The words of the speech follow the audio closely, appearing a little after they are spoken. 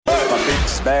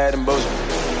bad and bullshit.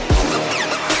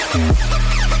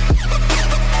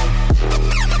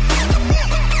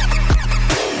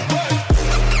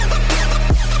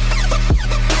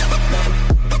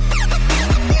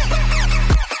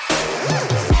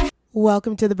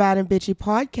 Welcome to the Bad and Bitchy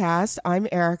podcast. I'm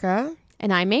Erica.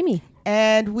 And I'm Amy.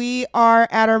 And we are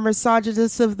at our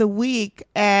misogynist of the week.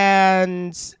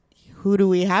 And who do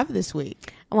we have this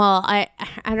week? Well, I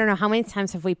don't know how many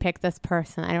times have we picked this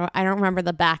person. I don't remember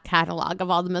the back catalog of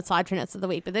all the misogynists of the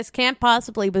week, but this can't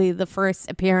possibly be the first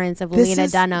appearance of Lena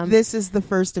Dunham. This is the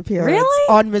first appearance really?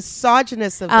 On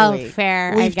misogynist of the week. Oh,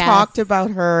 fair. We've talked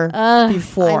about her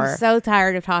before. I'm so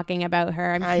tired of talking about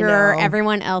her. I'm sure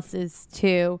everyone else is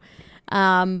too.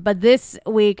 But this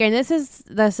week, and this is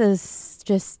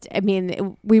just, I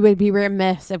mean, we would be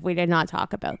remiss if we did not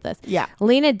talk about this. Yeah.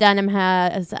 Lena Dunham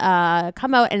has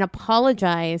come out and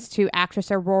apologized to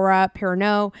actress Aurora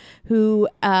Perrineau, who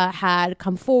had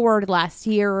come forward last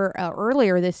year,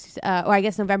 earlier this, I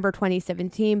guess November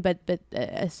 2017, but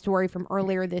a story from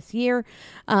earlier this year,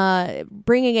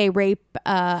 bringing a rape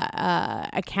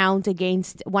account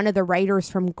against one of the writers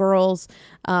from Girls,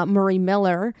 Marie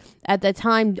Miller. At the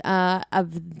time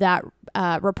of that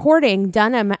reporting,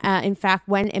 Dunham, in fact,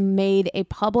 went and made a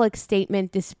public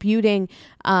statement disputing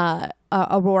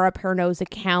Aurora Perrineau's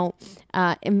account.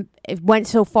 It went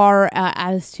so far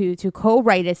as to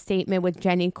co-write a statement with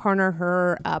Jenny Corner,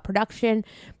 her production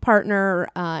partner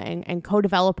and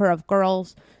co-developer of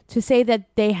Girls, to say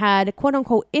that they had, quote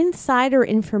unquote, insider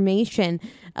information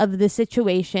of the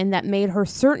situation that made her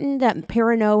certain that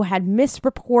Perrineau had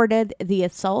misreported the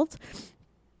assault.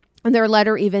 And their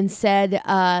letter even said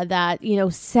that,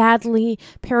 sadly,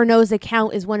 Perrineau's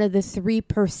account is one of the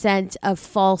 3% of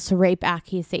false rape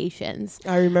accusations.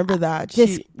 I remember that.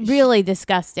 Really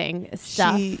disgusting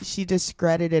stuff. She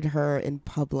discredited her in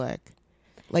public.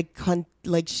 Like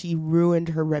she ruined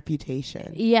her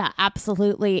reputation. Yeah,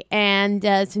 absolutely. And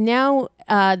so now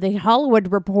the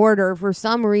Hollywood Reporter, for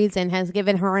some reason, has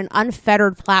given her an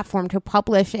unfettered platform to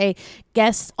publish a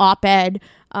guest op-ed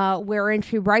wherein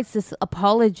she writes this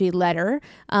apology letter.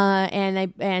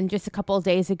 And just a couple of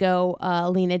days ago,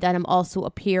 Lena Dunham also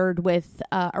appeared with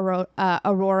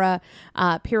Aurora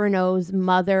Perrineau's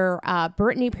mother,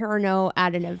 Brittany Perrineau,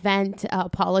 at an event,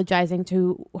 apologizing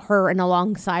to her and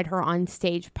alongside her on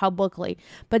stage publicly.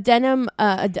 But Dunham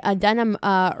writes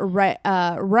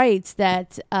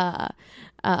that,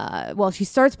 she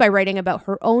starts by writing about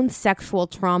her own sexual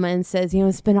trauma and says,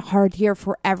 it's been a hard year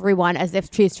for everyone, as if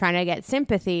she's trying to get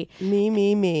sympathy.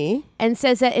 Me. And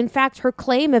says that, in fact, her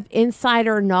claim of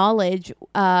insider knowledge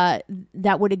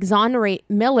that would exonerate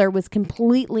Miller was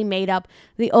completely made up.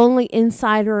 The only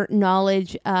insider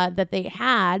knowledge that they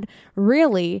had,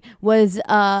 really, was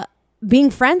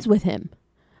being friends with him.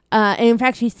 And in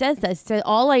fact, she says this. So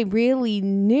all I really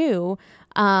knew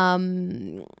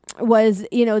was,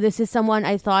 this is someone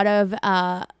I thought of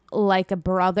like a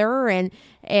brother, and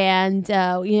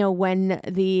when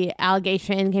the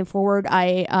allegation came forward,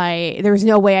 there was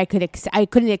no way I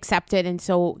couldn't accept it, and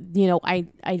so I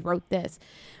wrote this.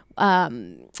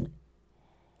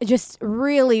 Just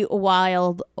really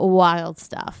wild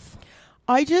stuff.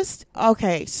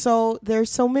 So there's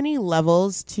so many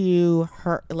levels to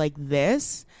her, like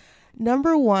this.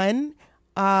 Number one,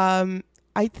 I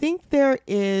think there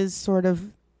is sort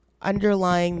of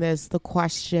underlying this the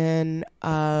question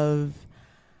of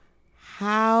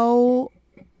how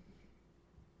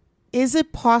is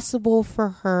it possible for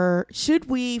her, should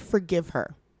we forgive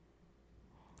her?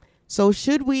 So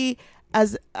should we,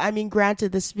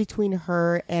 granted, this is between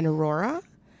her and Aurora.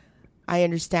 I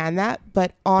understand that,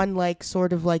 but on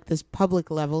sort of this public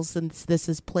level, since this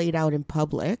is played out in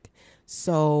public,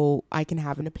 so I can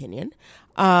have an opinion.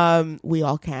 We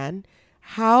all can.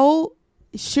 How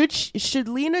should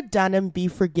Lena Dunham be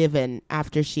forgiven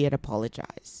after she had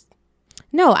apologized?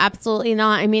 No, absolutely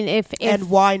not. I mean, if and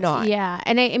why not? Yeah,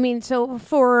 and so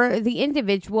for the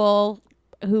individual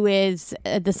who is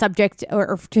the subject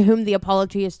or to whom the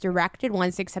apology is directed,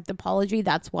 wants to accept apology,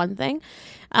 that's one thing.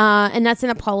 And that's an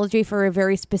apology for a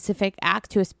very specific act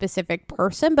to a specific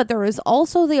person. But there is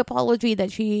also the apology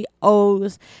that she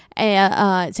owes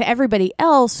to everybody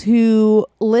else who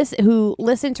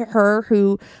listened to her,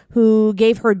 who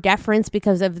gave her deference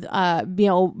because of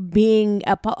being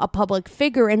a public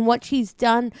figure, and what she's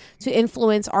done to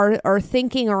influence our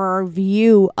thinking or our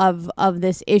view of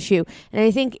this issue. And I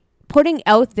think putting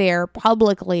out there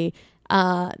publicly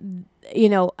a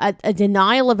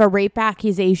denial of a rape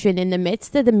accusation in the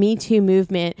midst of the Me Too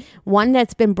movement, one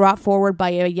that's been brought forward by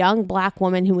a young black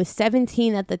woman who was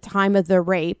 17 at the time of the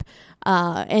rape.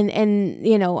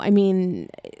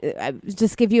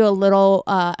 Just give you a little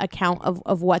account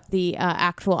of what the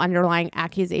actual underlying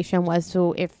accusation was.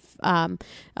 So if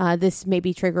this may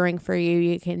be triggering for you,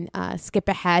 you can skip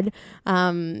ahead.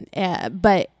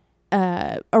 But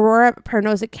Aurora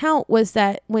Perno's account was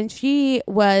that when she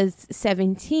was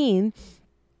 17,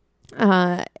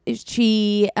 Murray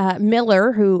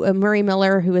Miller,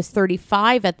 who was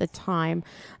 35 at the time,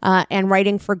 and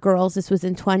writing for Girls, this was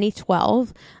in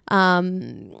 2012,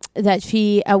 that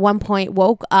she at one point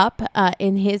woke up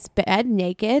in his bed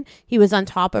naked. He was on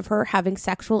top of her, having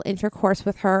sexual intercourse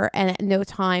with her, and at no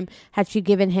time had she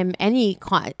given him any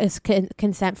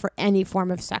consent for any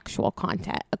form of sexual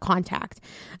contact.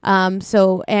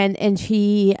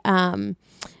 She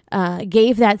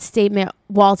gave that statement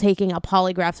while taking a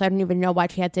polygraph. So I don't even know why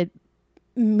she had to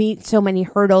meet so many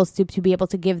hurdles to be able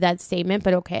to give that statement,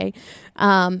 but okay.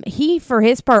 He, for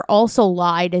his part, also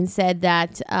lied and said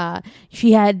that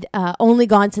she had only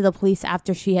gone to the police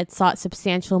after she had sought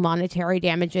substantial monetary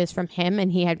damages from him,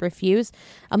 and he had refused.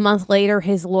 A month later,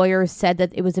 his lawyers said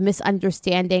that it was a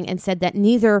misunderstanding and said that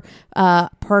neither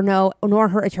Perno nor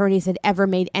her attorneys had ever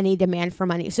made any demand for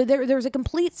money. So there was a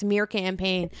complete smear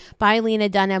campaign by Lena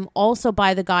Dunham, also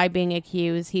by the guy being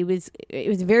accused. It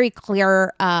was very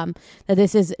clear that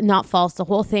this is not false. The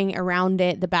whole thing around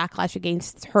it, the backlash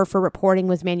against her for reporting,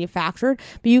 was manufactured.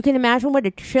 But you can imagine what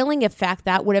a chilling effect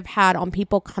that would have had on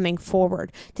people coming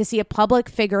forward to see a public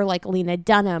figure like Lena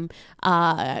Dunham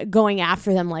going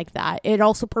after them like that. It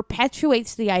also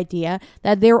perpetuates the idea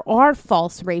that there are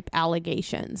false rape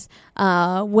allegations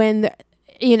when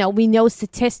we know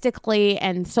statistically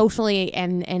and socially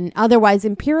and otherwise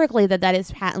empirically that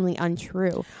is patently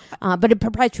untrue. But it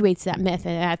perpetuates that myth,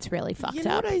 and that's really fucked up. You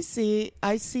know what I see?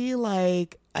 I see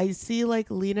like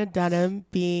Lena Dunham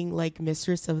being like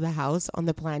mistress of the house on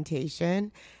the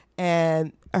plantation,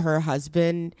 and her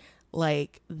husband,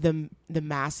 like the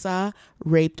massa,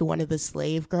 raped one of the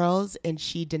slave girls, and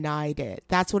she denied it.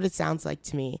 That's what it sounds like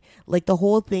to me. Like the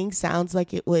whole thing sounds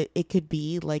like it could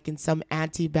be like in some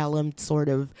antebellum sort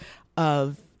of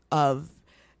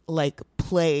like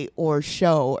play or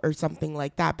show or something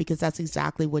like that, because that's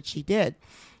exactly what she did.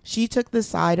 She took the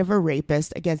side of a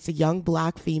rapist against a young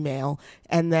black female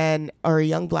or a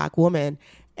young black woman,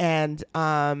 and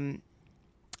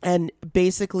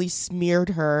basically smeared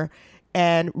her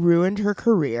and ruined her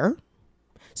career.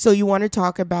 So you want to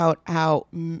talk about how,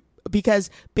 because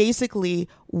basically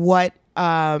what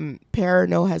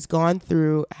Perno has gone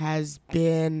through has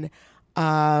been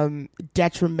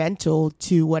detrimental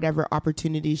to whatever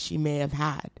opportunities she may have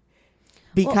had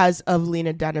because of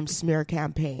Lena Dunham's smear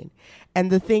campaign. And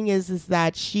the thing is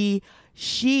that she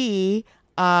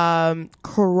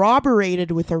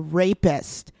corroborated with a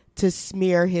rapist to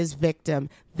smear his victim.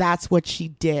 That's what she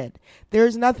did.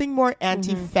 There's nothing more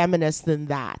anti-feminist than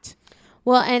that.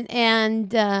 Well,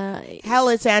 and hell,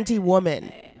 it's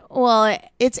anti-woman. Well,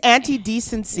 it's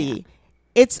anti-decency.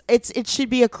 Yeah. It should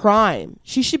be a crime.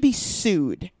 She should be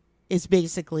sued. Is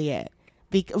basically it.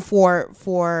 For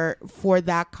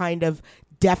that kind of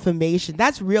defamation.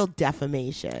 That's real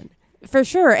defamation. For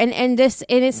sure. And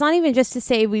it's not even just to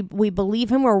say we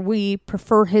believe him or we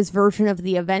prefer his version of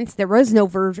the events. There was no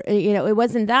version, it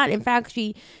wasn't that. In fact,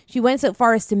 she went so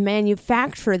far as to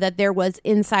manufacture that there was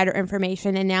insider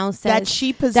information, and now says that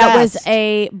she possessed. That was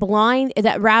a blind,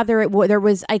 that rather there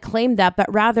was, I claimed that,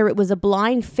 but rather it was a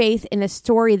blind faith in a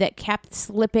story that kept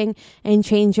slipping and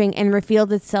changing and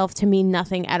revealed itself to mean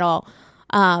nothing at all.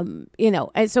 And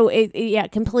so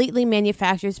it completely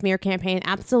manufactured smear campaign,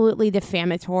 absolutely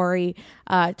defamatory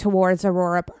towards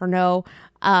Aurora Perno.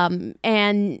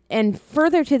 And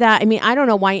further to that, I mean, I don't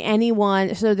know why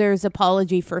anyone, so there's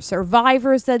apology for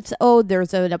survivors that's owed.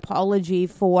 There's an apology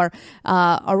for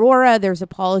Aurora. There's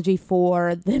apology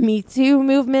for the Me Too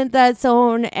movement that's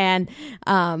owed. And,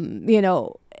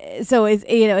 so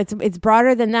it's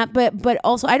broader than that. But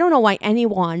also, I don't know why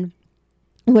anyone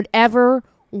would ever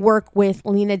work with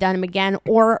Lena Dunham again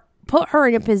or put her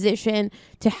in a position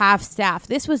to have staff.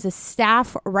 This was a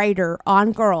staff writer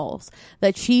on Girls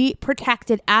that she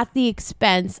protected at the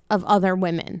expense of other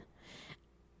women.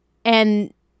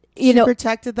 And she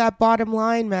protected that bottom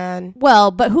line, man.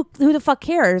 Well, but who the fuck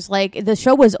cares? Like, the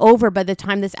show was over by the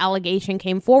time this allegation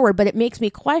came forward, but it makes me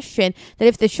question that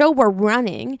if the show were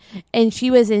running and she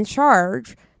was in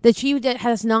charge, that she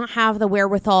does not have the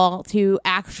wherewithal to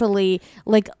actually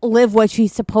live what she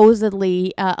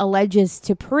supposedly alleges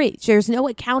to preach. There's no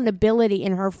accountability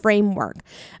in her framework.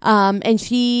 And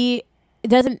she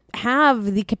doesn't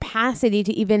have the capacity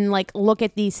to even like look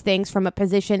at these things from a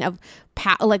position of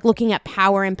like looking at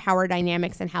power and power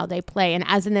dynamics and how they play. And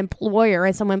as an employer,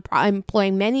 as someone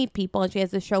employing many people, and she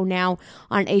has a show now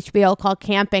on HBO called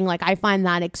Camping, like I find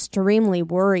that extremely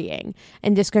worrying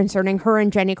and disconcerting. Her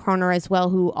and Jenny Kroner as well,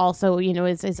 who also, you know,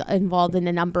 is involved in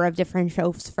a number of different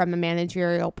shows from a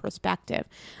managerial perspective.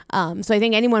 So I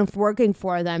think anyone working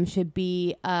for them should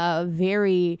be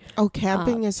very... Oh,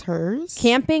 Camping is hers?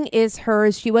 Camping is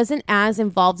hers. She wasn't as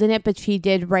involved in it, but she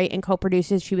did write and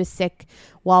co-produce it. She was sick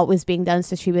while it was being done,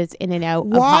 so she was in and out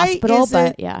of hospital.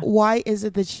 Why is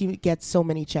it that she gets so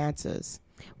many chances?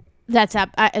 That's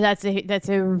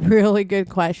a really good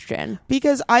question.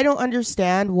 Because I don't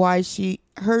understand why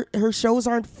her shows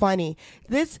aren't funny.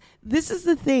 This is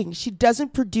the thing. She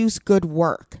doesn't produce good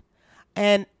work.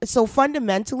 And so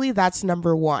fundamentally, that's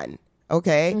number one.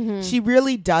 Okay? Mm-hmm. She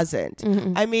really doesn't.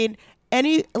 Mm-hmm. I mean,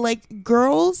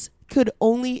 girls could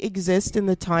only exist in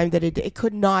the time that it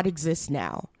could not exist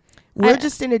now. We're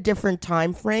just in a different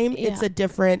time frame. Yeah. It's a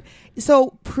different...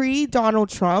 So pre-Donald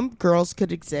Trump, girls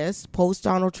could exist.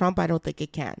 Post-Donald Trump, I don't think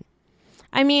it can.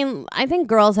 I mean, I think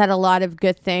girls had a lot of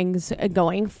good things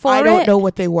going for it. I don't know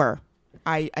what they were.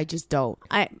 I just don't.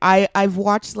 I've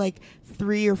watched like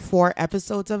 3 or 4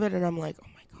 episodes of it, and I'm like, oh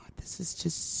my God, this is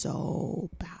just so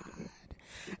bad.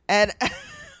 And...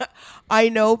 I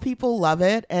know people love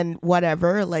it and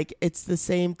whatever. Like, it's the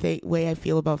same way I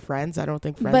feel about Friends. I don't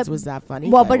think Friends was that funny.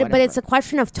 Well, but it's a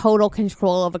question of total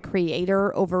control of a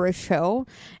creator over a show.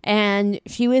 And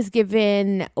she was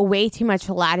given way too much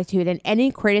latitude. And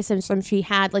any criticism she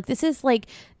had, like, this is like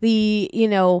the, you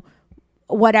know,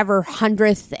 whatever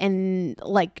 100th and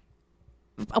like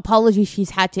apology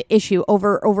she's had to issue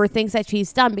over things that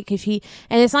she's done, because and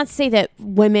it's not to say that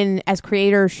women as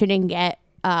creators shouldn't get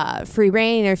free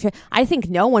reign, I think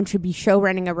no one should be show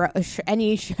running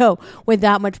any show with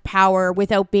that much power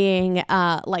without being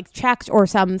like checked or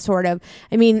some sort of.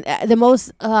 I mean, the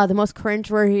most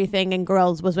cringeworthy thing in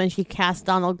Girls was when she cast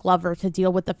Donald Glover to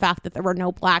deal with the fact that there were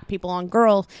no black people on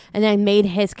Girls, and then made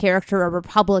his character a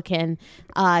Republican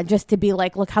just to be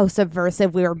like, look how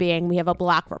subversive we were being. We have a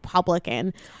black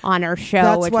Republican on our show.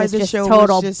 That's which why was the just show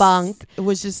total was bunk. It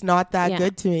was just not that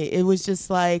good to me. It was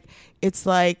just like. It's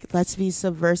like, let's be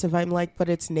subversive. I'm like, but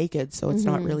it's naked, so it's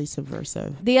not really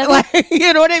subversive. The other,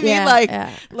 you know what I mean?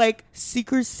 Yeah, like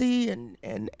secrecy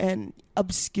and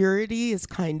obscurity is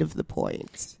kind of the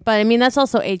point. But I mean, that's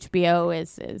also HBO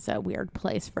is a weird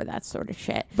place for that sort of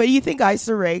shit. But you think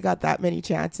Issa Rae got that many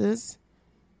chances?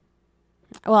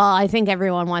 Well, I think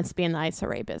everyone wants to be in the Issa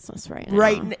Rae business right now.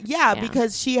 Right? Yeah,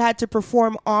 because she had to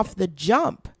perform off the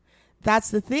jump.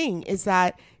 That's the thing. Is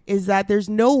that there's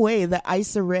no way that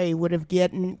Issa Rae would have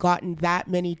gotten that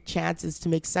many chances to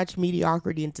make such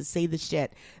mediocrity and to say the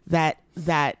shit that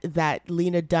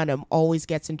Lena Dunham always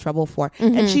gets in trouble for.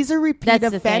 Mm-hmm. And she's a repeat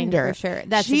offender. For sure.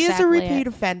 She is a repeat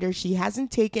offender. She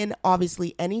hasn't taken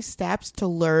obviously any steps to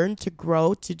learn, to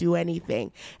grow, to do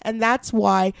anything. And that's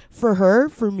why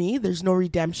for me, there's no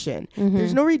redemption. Mm-hmm.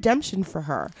 There's no redemption for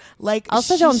her. Like, I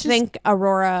also don't think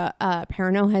Aurora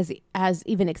Perrineau has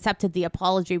even accepted the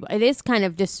apology. It is kind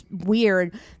of just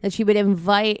weird that she would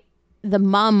invite the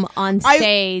mom on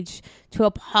stage to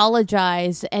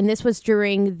apologize, and this was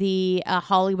during the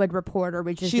Hollywood Reporter,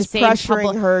 which is she's the same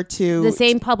pressuring her to the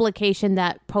same publication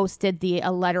that posted the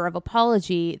letter of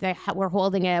apology. They were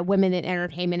holding a women in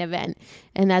entertainment event,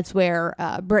 and that's where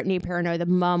Brittany Perrineau, the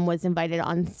mom, was invited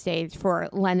on stage for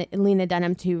Lena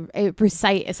Dunham to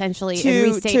recite essentially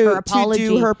and restate her apology, to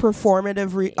do her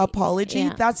performative apology.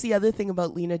 Yeah. That's the other thing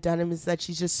about Lena Dunham, is that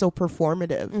she's just so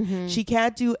performative. Mm-hmm. She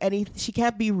can't do she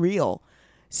can't be real.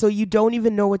 So you don't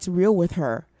even know what's real with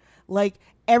her. Like,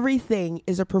 everything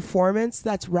is a performance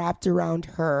that's wrapped around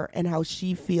her and how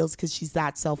she feels, because she's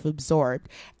that self-absorbed.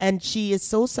 And she is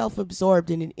so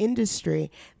self-absorbed in an industry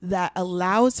that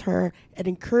allows her and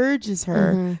encourages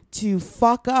her to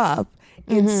fuck up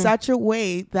in such a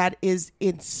way that is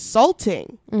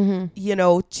insulting, you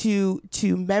know, to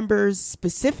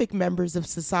specific members of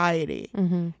society.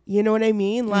 You know what I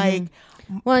mean? Like...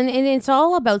 Well, and it's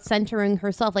all about centering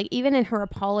herself. Like, even in her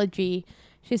apology,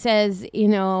 she says, you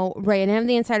know, right, I didn't have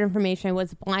the inside information. I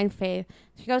was blind faith.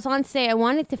 She goes on to say, I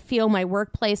wanted to feel my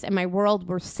workplace and my world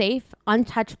were safe,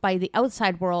 untouched by the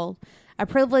outside world. A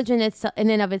privilege in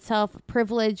and of itself,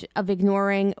 privilege of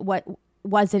ignoring what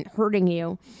wasn't hurting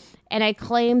you. And I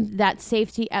claimed that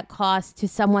safety at cost to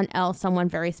someone else, someone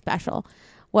very special.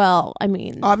 Well, I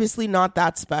mean, obviously not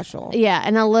that special. yeah,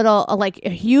 and a little like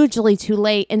hugely too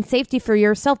late. And safety for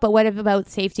yourself, but what about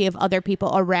safety of other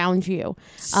people around you,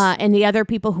 and the other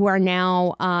people who are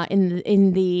now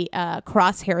in the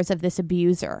crosshairs of this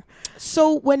abuser?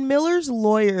 So when Miller's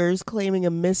lawyers, claiming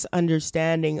a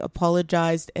misunderstanding,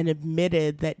 apologized and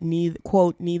admitted that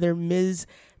neither Ms.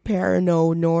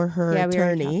 Perrineau nor her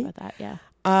attorney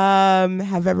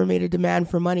have ever made a demand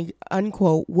for money,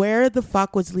 unquote, where the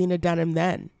fuck was Lena Dunham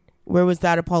then? Where was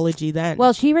that apology then?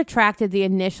 Well, she retracted the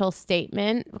initial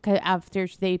statement after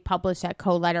they published that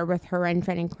co-letter with her and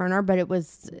Jenny Kerner, but it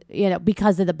was,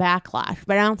 because of the backlash.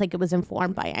 But I don't think it was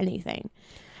informed by anything.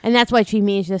 And that's what she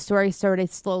means. The story started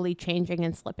slowly changing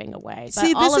and slipping away. But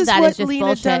see, all this of is that what is just Lena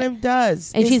bullshit. Dunham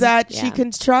does. And she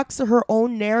constructs her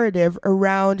own narrative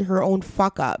around her own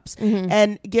fuck-ups. Mm-hmm.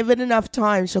 And give it enough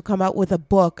time, she'll come out with a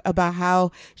book about how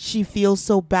she feels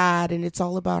so bad, and it's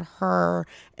all about her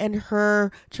and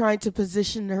her trying to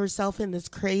position herself in this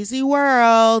crazy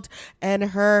world and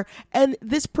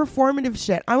this performative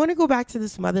shit. I want to go back to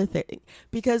this mother thing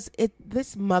because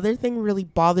this mother thing really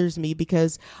bothers me,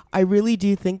 because I really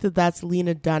do think that that's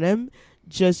Lena Dunham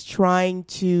just trying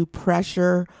to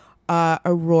pressure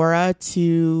Aurora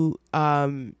to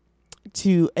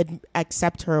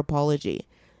accept her apology.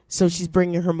 So she's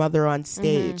bringing her mother on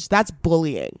stage. Mm-hmm. That's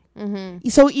bullying. Mm-hmm.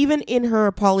 So even in her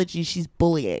apology, she's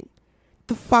bullying.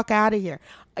 The fuck out of here.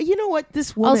 You know what?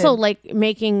 This woman also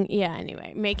making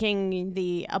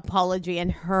the apology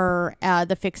and her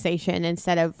the fixation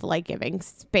instead of like giving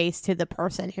space to the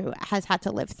person who has had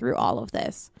to live through all of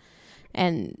this,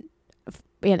 and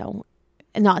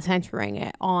not centering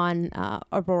it on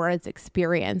Aurora's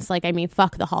experience. Like, I mean,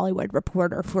 fuck the Hollywood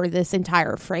Reporter for this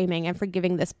entire framing and for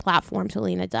giving this platform to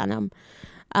Lena Dunham.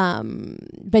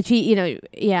 But she,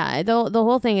 the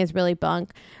whole thing is really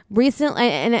bunk. Recently,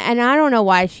 and I don't know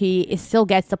why she still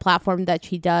gets the platform that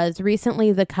she does.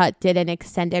 Recently, The Cut did an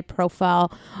extended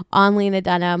profile on Lena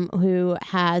Dunham, who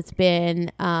has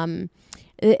been a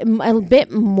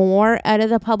bit more out of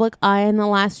the public eye in the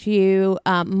last few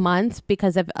months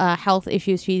because of health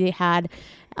issues she had.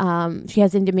 She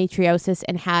has endometriosis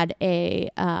and had a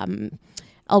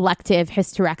elective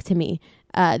hysterectomy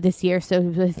this year, so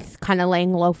it was kind of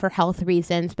laying low for health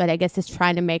reasons, but I guess it's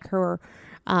trying to make her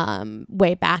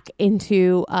way back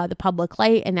into the public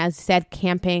light. And as I said,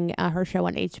 Camping, her show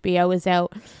on HBO, is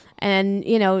out, and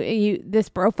this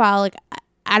profile, like,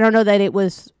 I don't know that it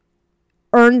was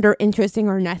earned or interesting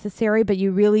or necessary, but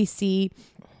you really see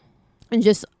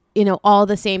just all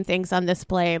the same things on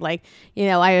display. Like,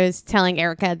 I was telling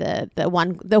Erica the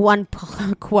one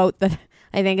quote that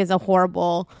I think is a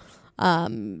horrible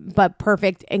but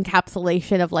perfect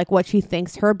encapsulation of like what she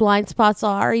thinks her blind spots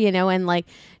are, and like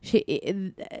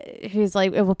she's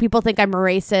like, well, people think I'm a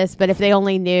racist, but if they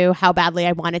only knew how badly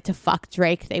I wanted to fuck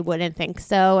Drake, they wouldn't think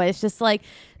so. It's just like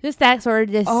that sort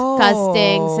of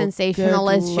disgusting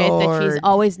sensationalist shit that she's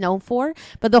always known for.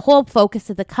 But the whole focus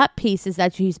of The Cut piece is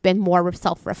that she's been more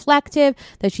self-reflective,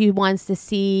 that she wants to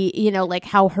see, like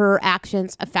how her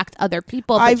actions affect other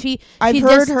people. But she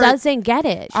doesn't get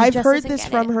it. I've heard this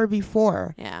from her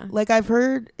before. Yeah. Like, I've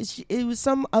heard it was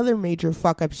some other major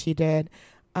fuck up she did.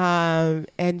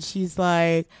 And she's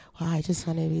like, well, I just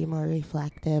want to be more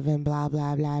reflective and blah,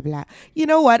 blah, blah, blah. You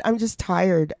know what? I'm just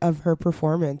tired of her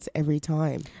performance every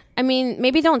time. I mean,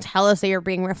 maybe don't tell us that you're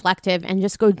being reflective and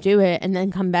just go do it and then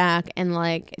come back and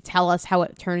like tell us how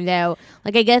it turned out.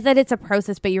 Like, I get that it's a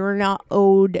process, but you're not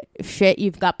owed shit.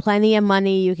 You've got plenty of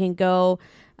money. You can go,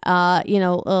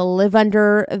 live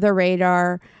under the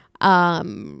radar,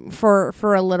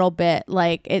 for a little bit.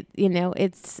 Like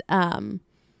it's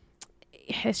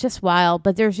just wild.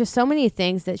 But there's just so many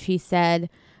things that she said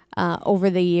over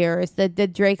the years. The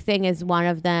Drake thing is one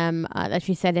of them that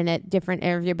she said in a different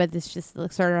interview, but this just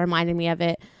sort of reminded me of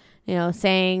it.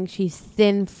 Saying she's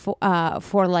thin for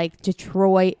like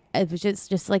Detroit. It was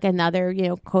just like another,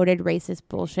 coded racist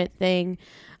bullshit thing.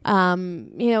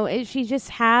 She just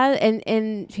has,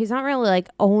 and she's not really like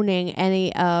owning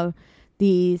any of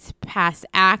these past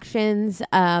actions.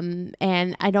 And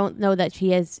I don't know that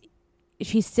she's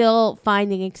still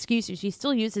finding excuses. She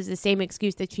still uses the same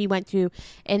excuse that she went to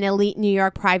an elite New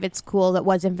York private school that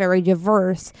wasn't very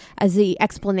diverse as the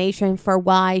explanation for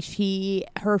why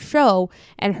her show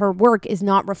and her work is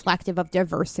not reflective of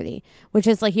diversity, which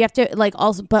is like, you have to like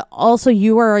also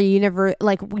you are a universe,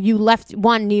 like you left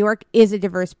New York is a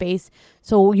diverse space.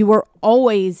 So you were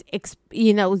always,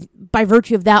 by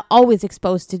virtue of that, always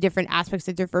exposed to different aspects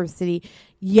of diversity.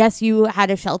 Yes, you had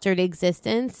a sheltered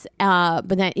existence, but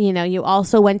then, you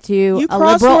also went to a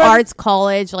liberal arts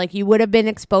college. Like, you would have been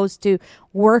exposed to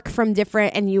work from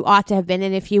different, and you ought to have been.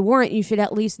 And if you weren't, you should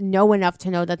at least know enough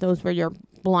to know that those were your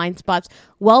blind spots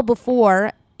well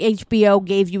before HBO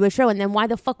gave you a show. And then why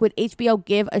the fuck would HBO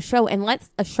give a show and let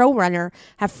a showrunner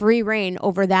have free reign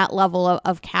over that level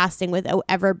of casting without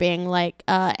ever being like,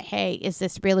 hey, is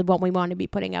this really what we want to be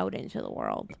putting out into the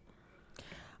world?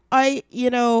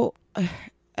 Again,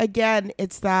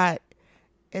 it's that,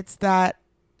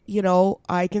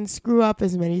 I can screw up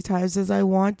as many times as I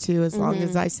want to, as long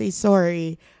as I say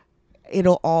sorry,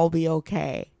 it'll all be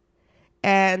okay.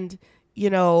 And,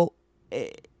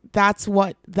 that's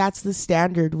the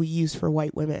standard we use for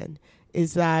white women,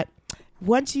 is that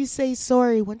once you say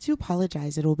sorry, once you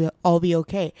apologize, it'll all be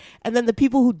okay. And then the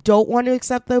people who don't want to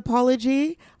accept the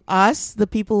apology, us, the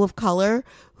people of color,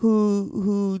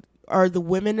 who are the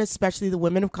women, especially the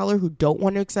women of color who don't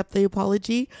want to accept the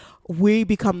apology, we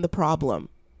become the problem.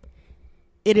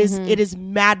 It is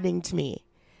maddening to me.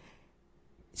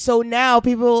 So now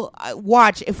people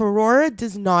watch, if Aurora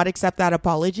does not accept that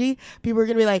apology, people are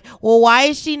going to be like, well, why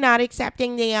is she not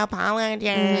accepting the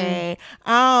apology?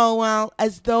 Oh, well,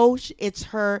 as though it's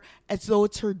her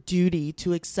duty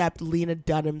to accept Lena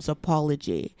Dunham's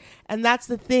apology. And that's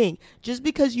the thing. Just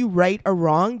because you right a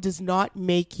wrong does not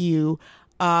make you,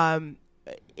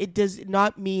 it does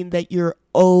not mean that you're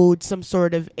owed some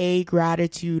sort of A,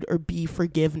 gratitude, or B,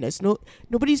 forgiveness.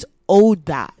 Nobody's owed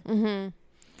that.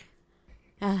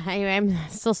 I'm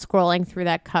still scrolling through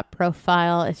that cut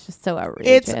profile. It's just so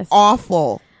outrageous. It's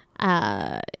awful.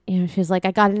 She's like,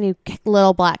 I got a new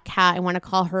little black cat. I want to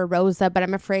call her Rosa, but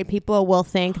I'm afraid people will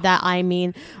think that I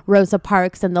mean Rosa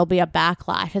Parks and there'll be a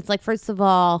backlash. It's like, first of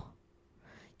all,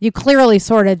 you clearly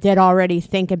sort of did already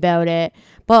think about it,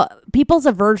 but people's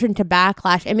aversion to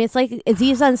backlash. I mean, it's like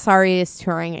Aziz Ansari is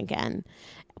touring again,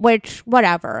 which,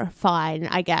 whatever, fine,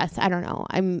 I guess. I don't know.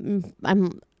 I'm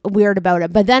weird about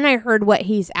it. But then I heard what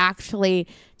he's actually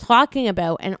talking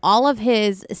about, and all of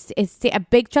his a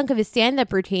big chunk of his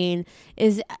stand-up routine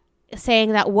is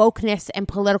saying that wokeness and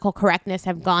political correctness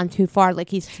have gone too far. Like,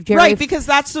 he's right, because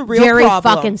that's the real Jerry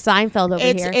problem. Fucking Seinfeld over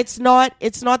here. It's not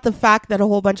the fact that a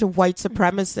whole bunch of white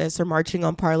supremacists are marching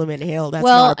on Parliament Hill. That's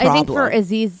well, not a problem. I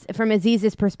think from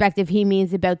Aziz's perspective, he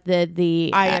means about the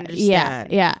I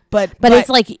understand. Yeah. But it's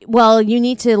like, well, you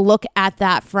need to look at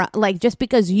that from, like, just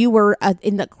because you were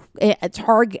in a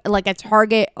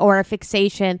target or a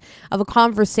fixation of a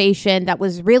conversation that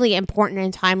was really important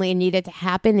and timely and needed to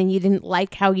happen, and you didn't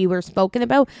like how you were spoken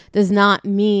about, does not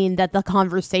mean that the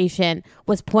conversation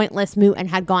was pointless, moot, and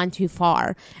had gone too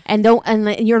far. And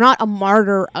you're not a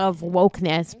martyr of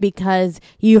wokeness because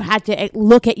you had to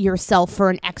look at yourself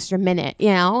for an extra minute,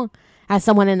 as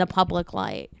someone in the public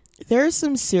light. There's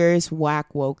some serious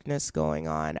whack wokeness going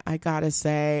on, I gotta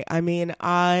say. I mean,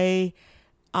 I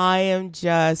am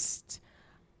just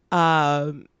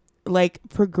like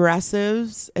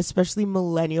progressives, especially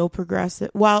millennial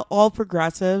progressive. Well, all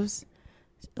progressives,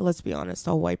 let's be honest,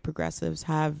 all white progressives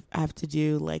have to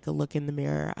do like a look in the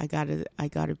mirror. I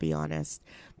gotta be honest,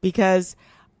 because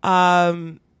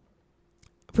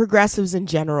progressives in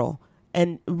general,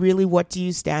 and really, what do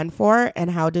you stand for,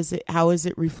 and how is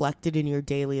it reflected in your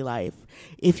daily life?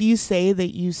 If you say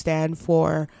that you stand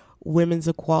for women's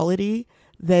equality,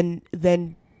 then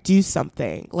do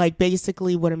something. Like,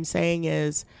 basically what I'm saying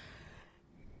is,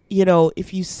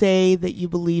 if you say that you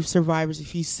believe survivors,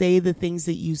 if you say the things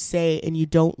that you say and you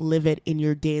don't live it in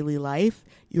your daily life,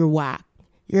 you're whack.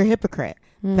 You're a hypocrite.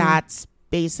 That's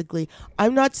basically,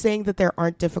 I'm not saying that there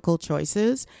aren't difficult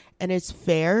choices, and it's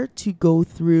fair to go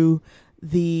through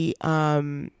those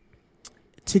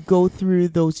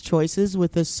choices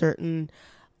with a certain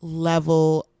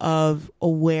level of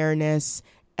awareness.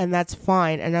 And that's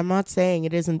fine. And I'm not saying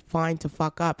it isn't fine to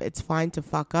fuck up. It's fine to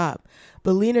fuck up.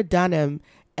 But Lena Dunham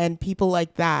and people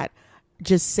like that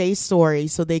just say sorry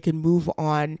so they can move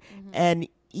on, and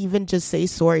even just say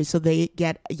sorry so they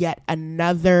get yet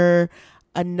another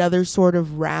sort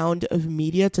of round of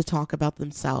media to talk about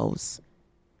themselves.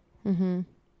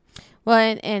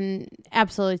 Well, and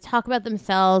absolutely talk about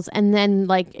themselves, and then,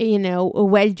 like,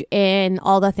 wedge in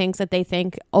all the things that they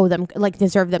think owe them, like,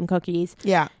 deserve them cookies.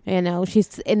 Yeah.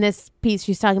 She's in this piece,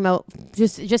 she's talking about,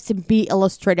 just to be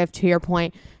illustrative to your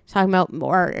point, talking about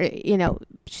more,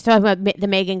 she's talking about the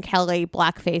Megyn Kelly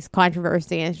blackface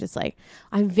controversy, and it's just like,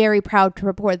 I'm very proud to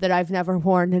report that I've never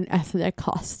worn an ethnic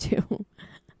costume.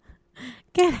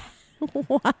 Get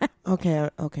What? Okay.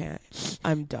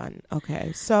 I'm done.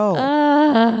 Okay. So.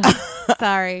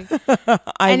 Sorry.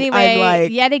 I'm Anyway,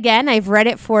 yet again, I've read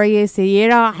it for you, so you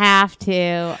don't have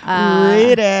to.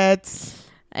 Read it.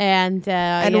 And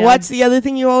what's the other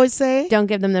thing you always say? Don't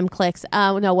give them clicks.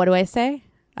 No, what do I say?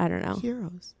 I don't know.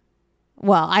 Heroes.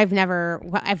 Well, I've never.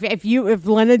 If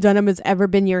Lena Dunham has ever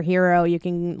been your hero, you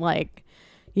can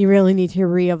you really need to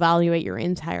reevaluate your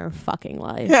entire fucking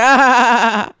life.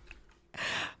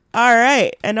 All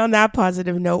right, and on that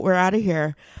positive note, we're out of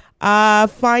here.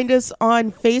 Find us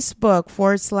on Facebook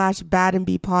 /Bad and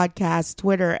B Podcast,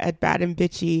 Twitter @Bad and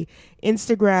Bitchy,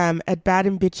 Instagram @Bad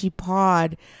and Bitchy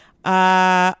Pod.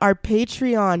 Our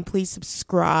Patreon, please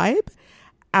subscribe.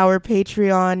 Our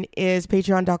Patreon is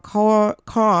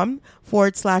patreon.com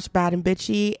 /Bad and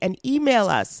Bitchy, and email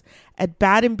us at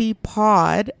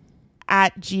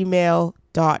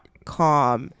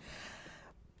badandbpod@gmail.com.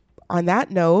 On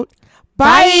that note,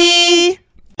 bye.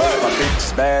 My bitch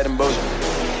is bad and bold.